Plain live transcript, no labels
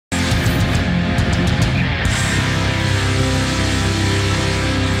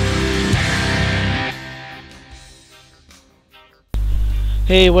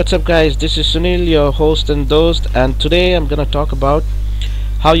Hey, what's up guys, this is Sunil, your host and host, and today I'm gonna talk about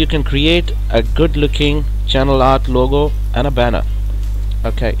how you can create a good looking channel art logo and a banner.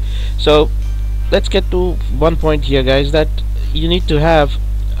 Okay, so let's get to one point here guys, that you need to have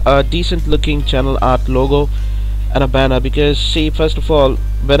a decent looking channel art logo and a banner, because see, first of all,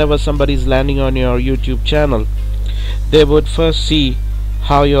 whenever somebody's landing on your YouTube channel, they would first see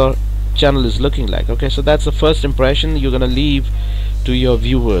how your channel is looking like. Okay, so that's the first impression you're gonna leave to your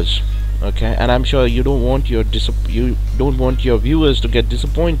viewers. Okay, and I'm sure you don't want your viewers to get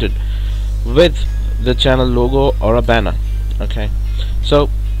disappointed with the channel logo or a banner. Okay, so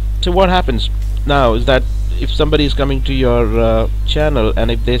what happens now is that if somebody is coming to your channel,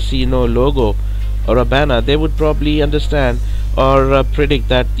 and if they see no logo or a banner, they would probably understand or predict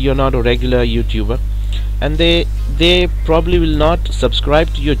that you're not a regular YouTuber, and they probably will not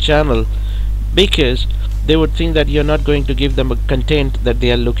subscribe to your channel, because they would think that you're not going to give them a content that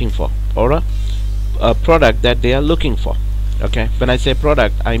they are looking for, or a product that they are looking for. Okay, when I say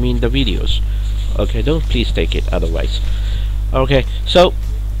product, I mean the videos. Okay, don't please take it otherwise. Okay, so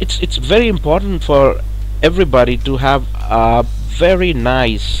it's very important for everybody to have a very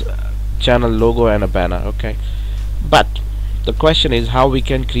nice channel logo and a banner. Okay, but the question is how we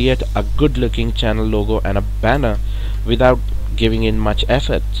can create a good looking channel logo and a banner without giving in much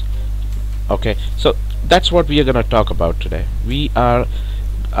effort. Okay, so that's what we are going to talk about today.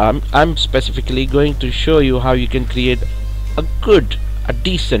 I'm specifically going to show you how you can create a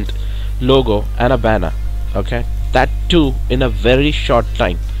decent logo and a banner. Okay, that too in a very short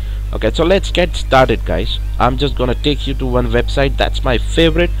time. Okay, so let's get started guys. I'm just gonna take you to one website. That's my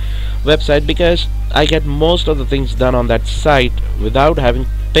favorite website, because I get most of the things done on that site without having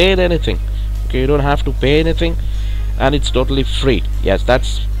paid anything. Okay, you don't have to pay anything, and it's totally free. Yes,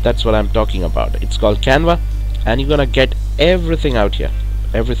 that's what I'm talking about. It's called Canva, and you're gonna get everything out here,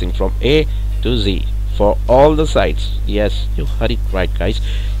 everything from A to Z for all the sites. Yes, you heard it right guys,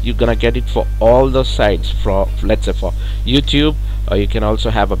 you're gonna get it for all the sites, for let's say for YouTube, or you can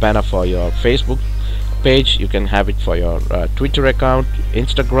also have a banner for your Facebook page, you can have it for your Twitter account,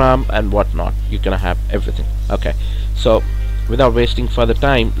 Instagram and whatnot. You're gonna have everything. Okay, so without wasting further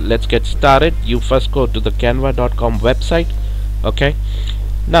time, let's get started. You first go to the canva.com website. Okay,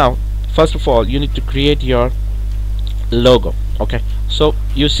 now first of all you need to create your logo. Okay, so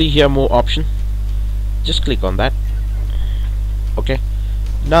you see here more option, just click on that. Okay,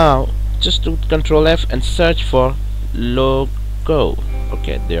 now just do Control F and search for logo.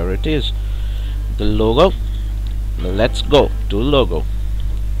 Okay, there it is, the logo. Let's go to logo.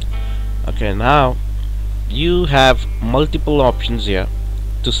 Okay, now you have multiple options here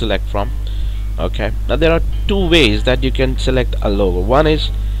to select from. Okay, now there are two ways that you can select a logo. One is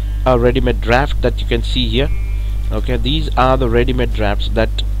a ready-made draft that you can see here. Okay, these are the ready-made drafts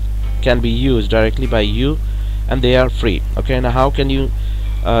that can be used directly by you, and they are free. Okay, now how can you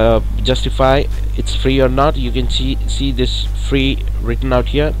justify it's free or not? You can see this free written out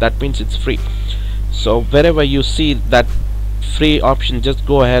here. That means it's free. So wherever you see that free option, just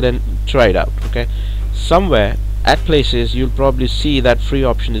go ahead and try it out. Okay, somewhere at places you'll probably see that free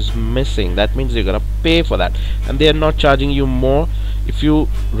option is missing. That means you're gonna pay for that, and they are not charging you more. If you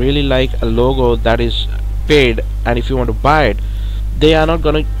really like a logo that is paid, and if you want to buy it, they are not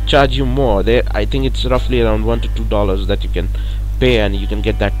going to charge you more. I think it's roughly around $1 to $2 that you can pay, and you can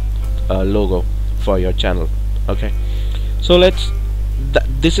get that logo for your channel. Okay, so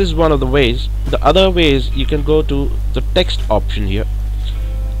this is one of the ways. The other ways, you can go to the text option here,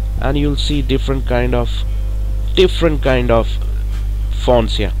 and you'll see different kind of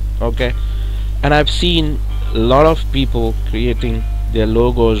fonts here. Okay, and I've seen a lot of people creating their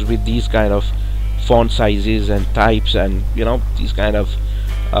logos with these kind of font sizes and types, and you know, these kind of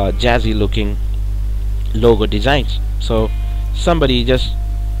jazzy looking logo designs. So somebody just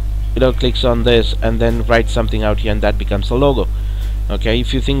clicks on this and then writes something out here, and that becomes a logo. Okay,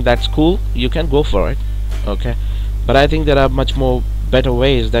 if you think that's cool, you can go for it. Okay, but I think there are much more better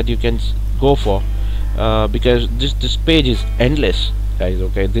ways that you can go for, because this page is endless guys.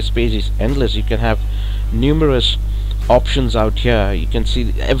 Okay, this page is endless. You can have numerous options out here. You can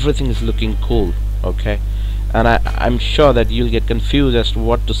see everything is looking cool. Okay, and I'm sure that you'll get confused as to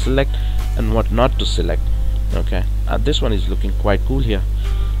what to select and what not to select. Okay, this one is looking quite cool here.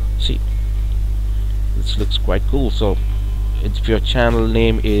 See, this looks quite cool. So if your channel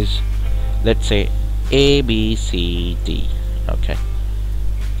name is, let's say, ABCD, okay,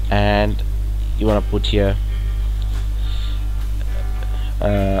 and you want to put here,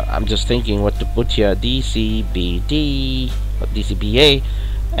 I'm just thinking what to put here, DCBD or DCBA,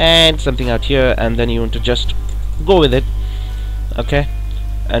 and something out here, and then you want to just go with it. Okay,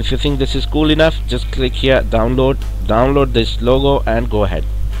 and if you think this is cool enough, just click here, download this logo and go ahead.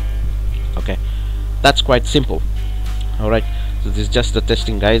 Okay, that's quite simple. Alright, so this is just the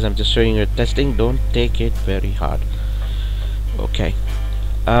testing, guys. I'm just showing you testing. Don't take it very hard. Okay,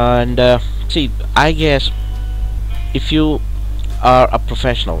 and see, I guess if you are a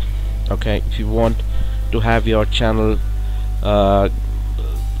professional, okay, if you want to have your channel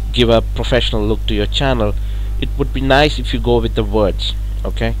give a professional look to your channel, it would be nice if you go with the words.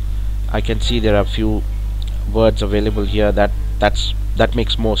 Okay, I can see there are a few words available here that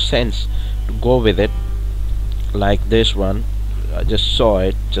makes more sense to go with it, like this one. I just saw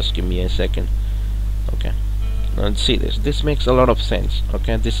it, just give me a second. Okay, and see, this makes a lot of sense.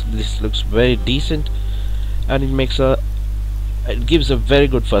 Okay, this looks very decent, and it gives a very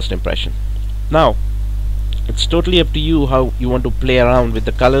good first impression. Now it's totally up to you how you want to play around with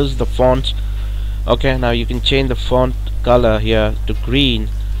the colors, the fonts. Okay, now you can change the font color here to green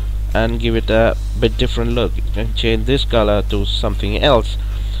and give it a bit different look. You can change this color to something else,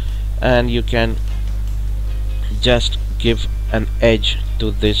 and you can just give an edge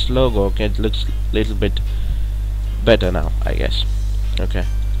to this logo. Okay, it looks a little bit better now, I guess. Okay,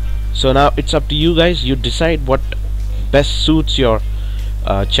 so now it's up to you guys. You decide what best suits your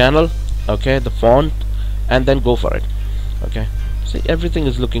channel, okay, the font, and then go for it. Okay, see, everything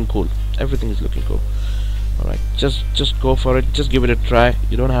is looking cool. Everything is looking cool. Alright, just go for it. Just give it a try.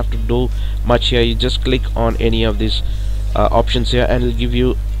 You don't have to do much here. You just click on any of these options here, and it'll give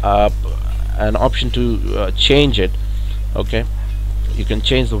you an option to change it. Okay, you can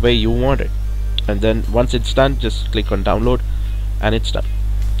change the way you want it, and then once it's done, just click on download and it's done.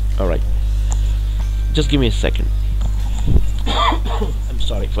 Alright, just give me a second. I'm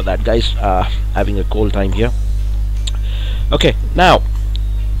sorry for that, guys. Having a cold time here. Okay, now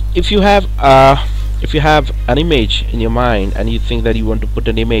if you have an image in your mind and you think that you want to put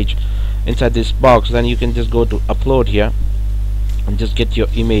an image inside this box, then you can just go to upload here and just get your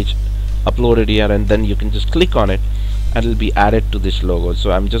image uploaded here, and then you can just click on it and it'll be added to this logo.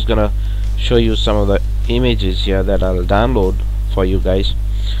 So I'm just gonna show you some of the images here that I'll download for you guys.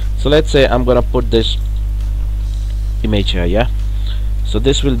 So let's say I'm gonna put this image here, yeah. So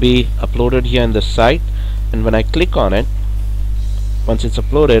this will be uploaded here in the site, and when I click on it, once it's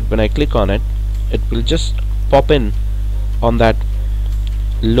uploaded, when I click on it, it will just pop in on that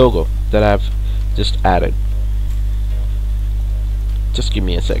logo that I've just added. Just give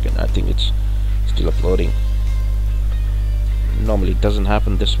me a second. I think it's still uploading. Normally it doesn't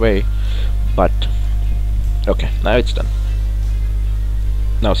happen this way, but okay, now it's done.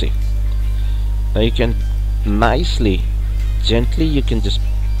 Now see, now you can nicely, gently, you can just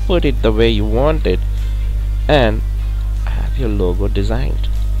put it the way you want it and have your logo designed.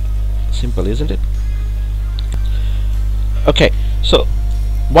 Simple, isn't it? Okay, so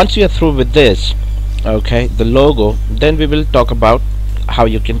once you are through with this, okay, the logo, then we will talk about how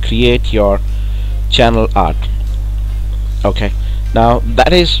you can create your channel art. Okay, now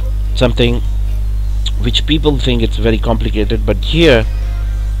that is something which people think it's very complicated, but here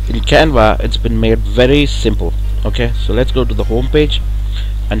in Canva it's been made very simple. Okay, so let's go to the home page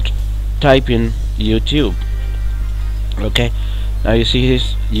and type in YouTube. Okay, now you see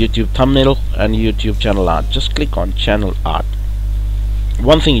his YouTube thumbnail and YouTube channel art. Just click on channel art.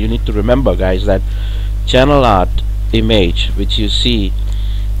 One thing you need to remember, guys, that channel art image which you see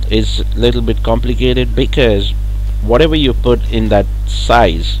is a little bit complicated, because whatever you put in that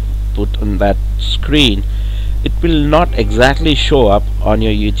size, put on that screen, it will not exactly show up on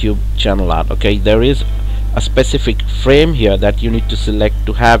your YouTube channel art. Okay, there is a specific frame here that you need to select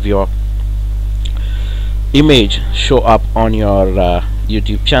to have your image show up on your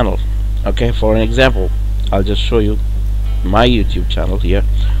YouTube channel. Okay, for an example, I'll just show you my YouTube channel here.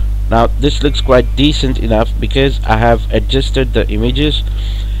 Now this looks quite decent enough because I have adjusted the images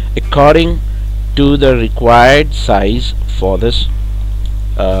according to the required size for this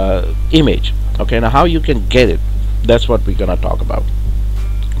image. Okay, now how you can get it, that's what we're gonna talk about.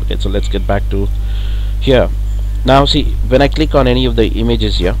 Okay, so let's get back to here. Now see, when I click on any of the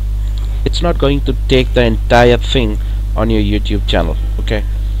images here, it's not going to take the entire thing on your YouTube channel. Okay,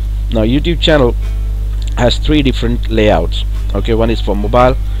 now YouTube channel has 3 different layouts. Okay, one is for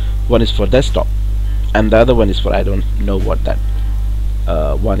mobile, one is for desktop, and the other one is for, I don't know what that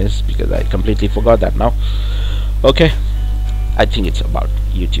one is because I completely forgot that now. Okay, I think it's about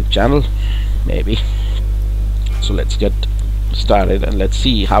YouTube channel maybe. So let's get started and let's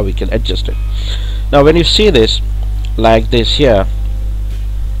see how we can adjust it. Now when you see this like this here,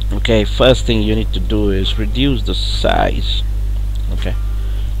 okay, first thing you need to do is reduce the size, okay,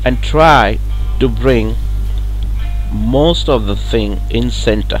 and try to bring most of the thing in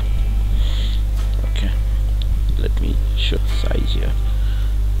center. Okay, let me show size here.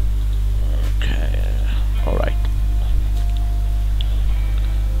 Okay, all right.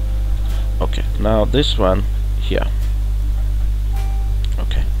 Okay, now this one here.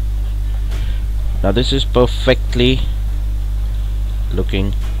 Okay, now this is perfectly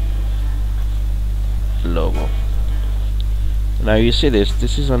looking logo. Now you see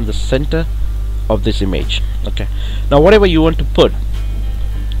this is on the center of this image. Okay, now whatever you want to put,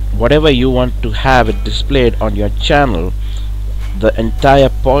 whatever you want to have it displayed on your channel, the entire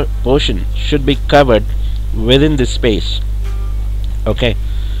portion should be covered within this space. Okay,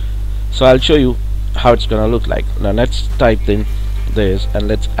 so I'll show you how it's gonna look like. Now let's type in this and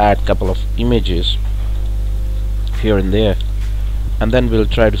let's add a couple of images here and there, and then we'll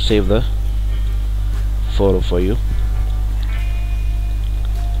try to save the photo for you.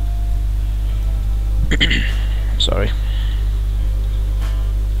 Sorry.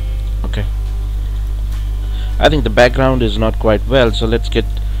 Okay, I think the background is not quite well, so let's get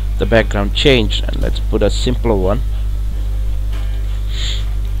the background changed and let's put a simpler one.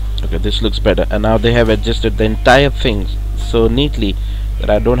 Okay, this looks better, and now they have adjusted the entire thing so neatly that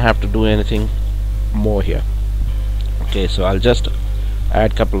I don't have to do anything more here. Okay, so I'll just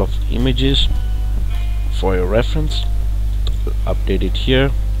add a couple of images for your reference. Update it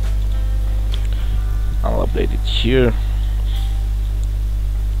here. I'll update it here,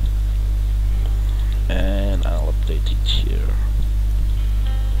 and I'll update it here.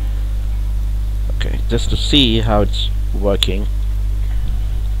 Okay, just to see how it's working.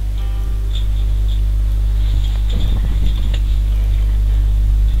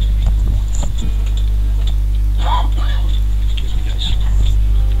 Excuse me, guys.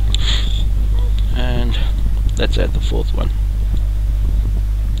 And let's add the fourth one.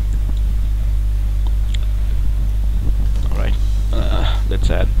 Let's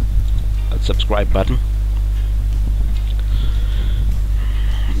add a subscribe button.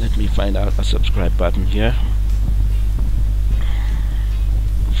 Let me find out a subscribe button here.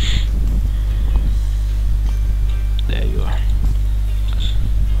 There you are.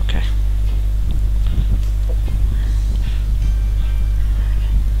 Okay.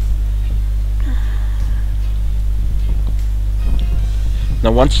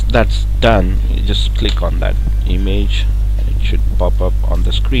 Now once that's done, you just click on that image, should pop up on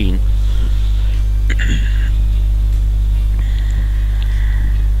the screen.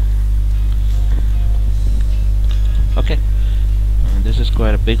 Okay, and this is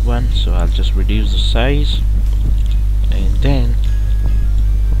quite a big one, so I'll just reduce the size, and then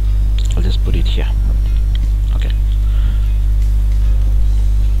I'll just put it here. Okay.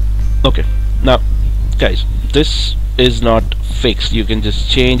 Okay, now guys, this is not fixed. You can just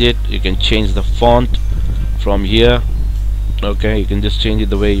change it. You can change the font from here. Okay, you can just change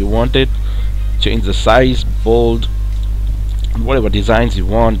it the way you want it, change the size, bold, whatever designs you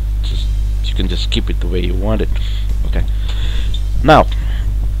want. You can just keep it the way you want it. Okay, now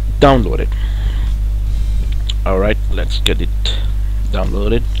download it. Alright, let's get it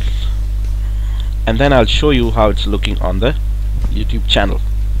downloaded, and then I'll show you how it's looking on the YouTube channel.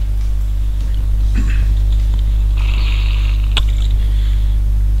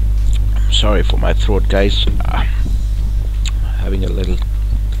 Sorry for my throat, guys. Having a little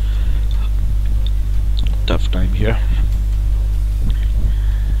tough time here.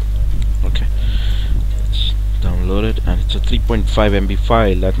 Okay, let's download it, and it's a 3.5 MB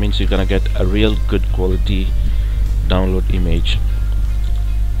file. That means you're gonna get a real good quality download image.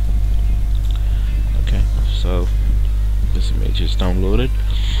 Okay, so this image is downloaded.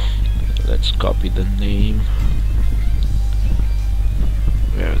 Let's copy the name.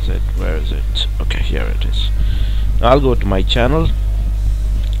 Where is it? Where is it? Okay, here it is. Now I'll go to my channel.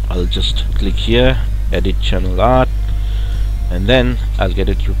 I'll just click here, edit channel art, and then I'll get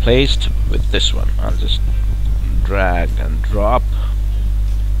it replaced with this one. I'll just drag and drop.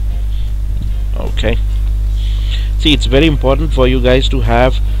 Okay, see, it's very important for you guys to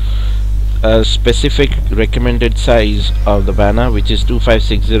have a specific recommended size of the banner, which is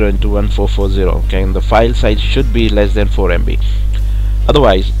 2560 and 21440. Okay, and the file size should be less than 4 MB.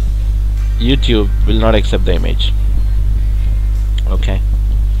 Otherwise YouTube will not accept the image. Okay,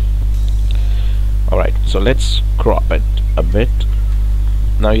 alright, so let's crop it a bit.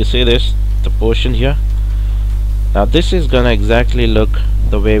 Now you see this, the portion here. Now this is gonna exactly look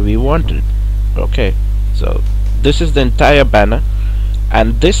the way we want it. Okay, so this is the entire banner,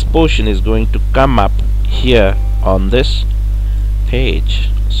 and this portion is going to come up here on this page.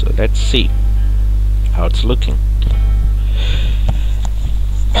 So let's see how it's looking.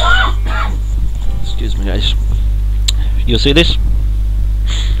 Excuse me, guys. You see this?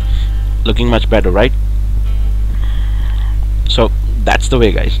 Looking much better, right? So that's the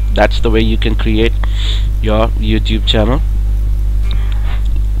way, guys. That's the way you can create your YouTube channel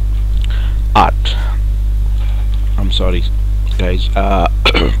art. I'm sorry, guys.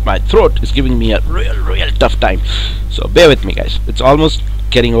 My throat is giving me a real tough time, so bear with me, guys. It's almost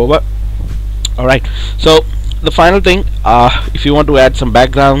getting over. Alright, so the final thing, if you want to add some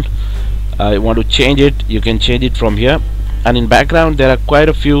background, you want to change it, you can change it from here. And in background there are quite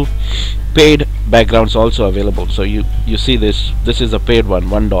a few paid backgrounds also available. So you see this is a paid one,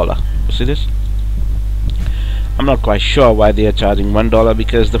 $1. You see this? I'm not quite sure why they are charging $1,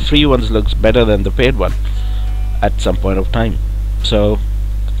 because the free ones looks better than the paid one at some point of time. So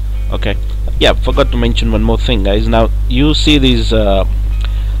okay, yeah, forgot to mention one more thing, guys. Now you see these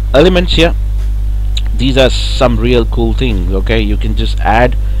elements here. These are some real cool things. Okay, you can just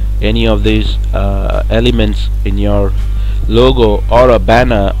add any of these elements in your logo or a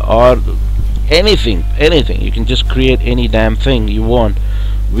banner or anything. You can just create any damn thing you want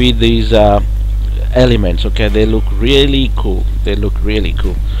with these elements. Okay, they look really cool.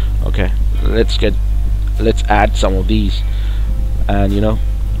 Okay, let's add some of these. And you know,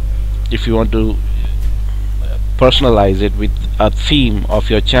 if you want to personalize it with a theme of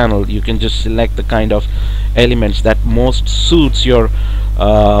your channel, you can just select the kind of elements that most suits your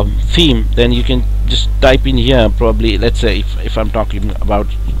theme. Then you can just type in here, probably, let's say if I'm talking about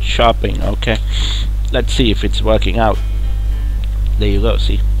shopping. Okay, let's see if it's working out. There you go.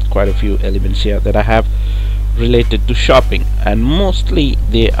 See, quite a few elements here that I have related to shopping, and mostly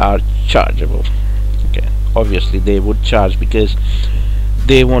they are chargeable. Okay, obviously they would charge because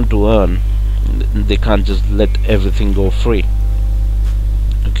they want to earn. They can't just let everything go free.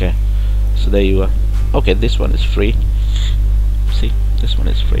 Okay, so there you are. Okay, this one is free. See, this one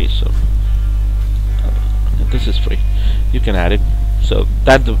is free, so this is free. You can add it. So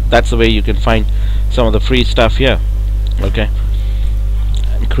that's the way you can find some of the free stuff here. Okay,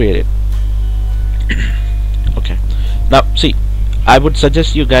 and create it. Okay, now see, I would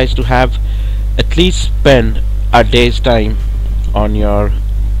suggest you guys to have at least spend a day's time on your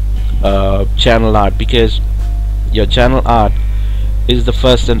channel art, because your channel art is the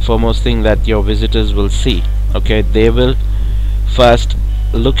first and foremost thing that your visitors will see. Okay, they will first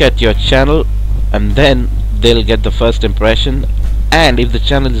look at your channel and then they'll get the first impression, and if the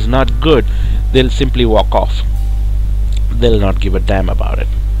channel is not good, they'll simply walk off. They'll not give a damn about it.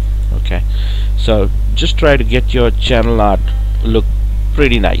 Okay, so just try to get your channel art look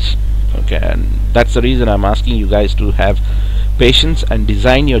pretty nice. Okay, and that's the reason I'm asking you guys to have patience and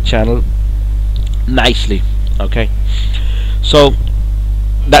design your channel nicely. Okay, so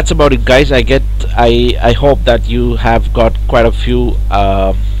that's about it, guys. I hope that you have got quite a few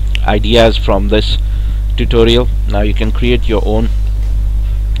ideas from this tutorial. Now you can create your own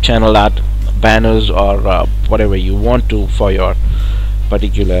channel art, banners, or whatever you want to for your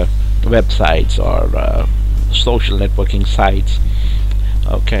particular websites or social networking sites.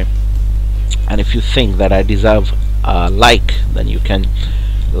 Okay, and if you think that I deserve a like, then you can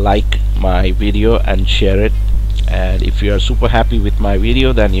like my video and share it. And if you are super happy with my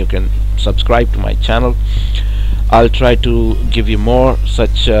video, then you can subscribe to my channel. I'll try to give you more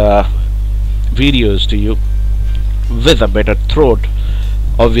such videos to you with a better throat,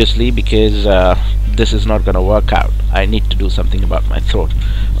 obviously, because this is not gonna work out. I need to do something about my throat.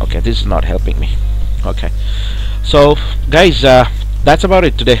 Okay, this is not helping me. Okay, so guys, that's about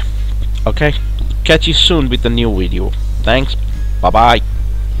it today. Okay, catch you soon with a new video. Thanks, bye bye.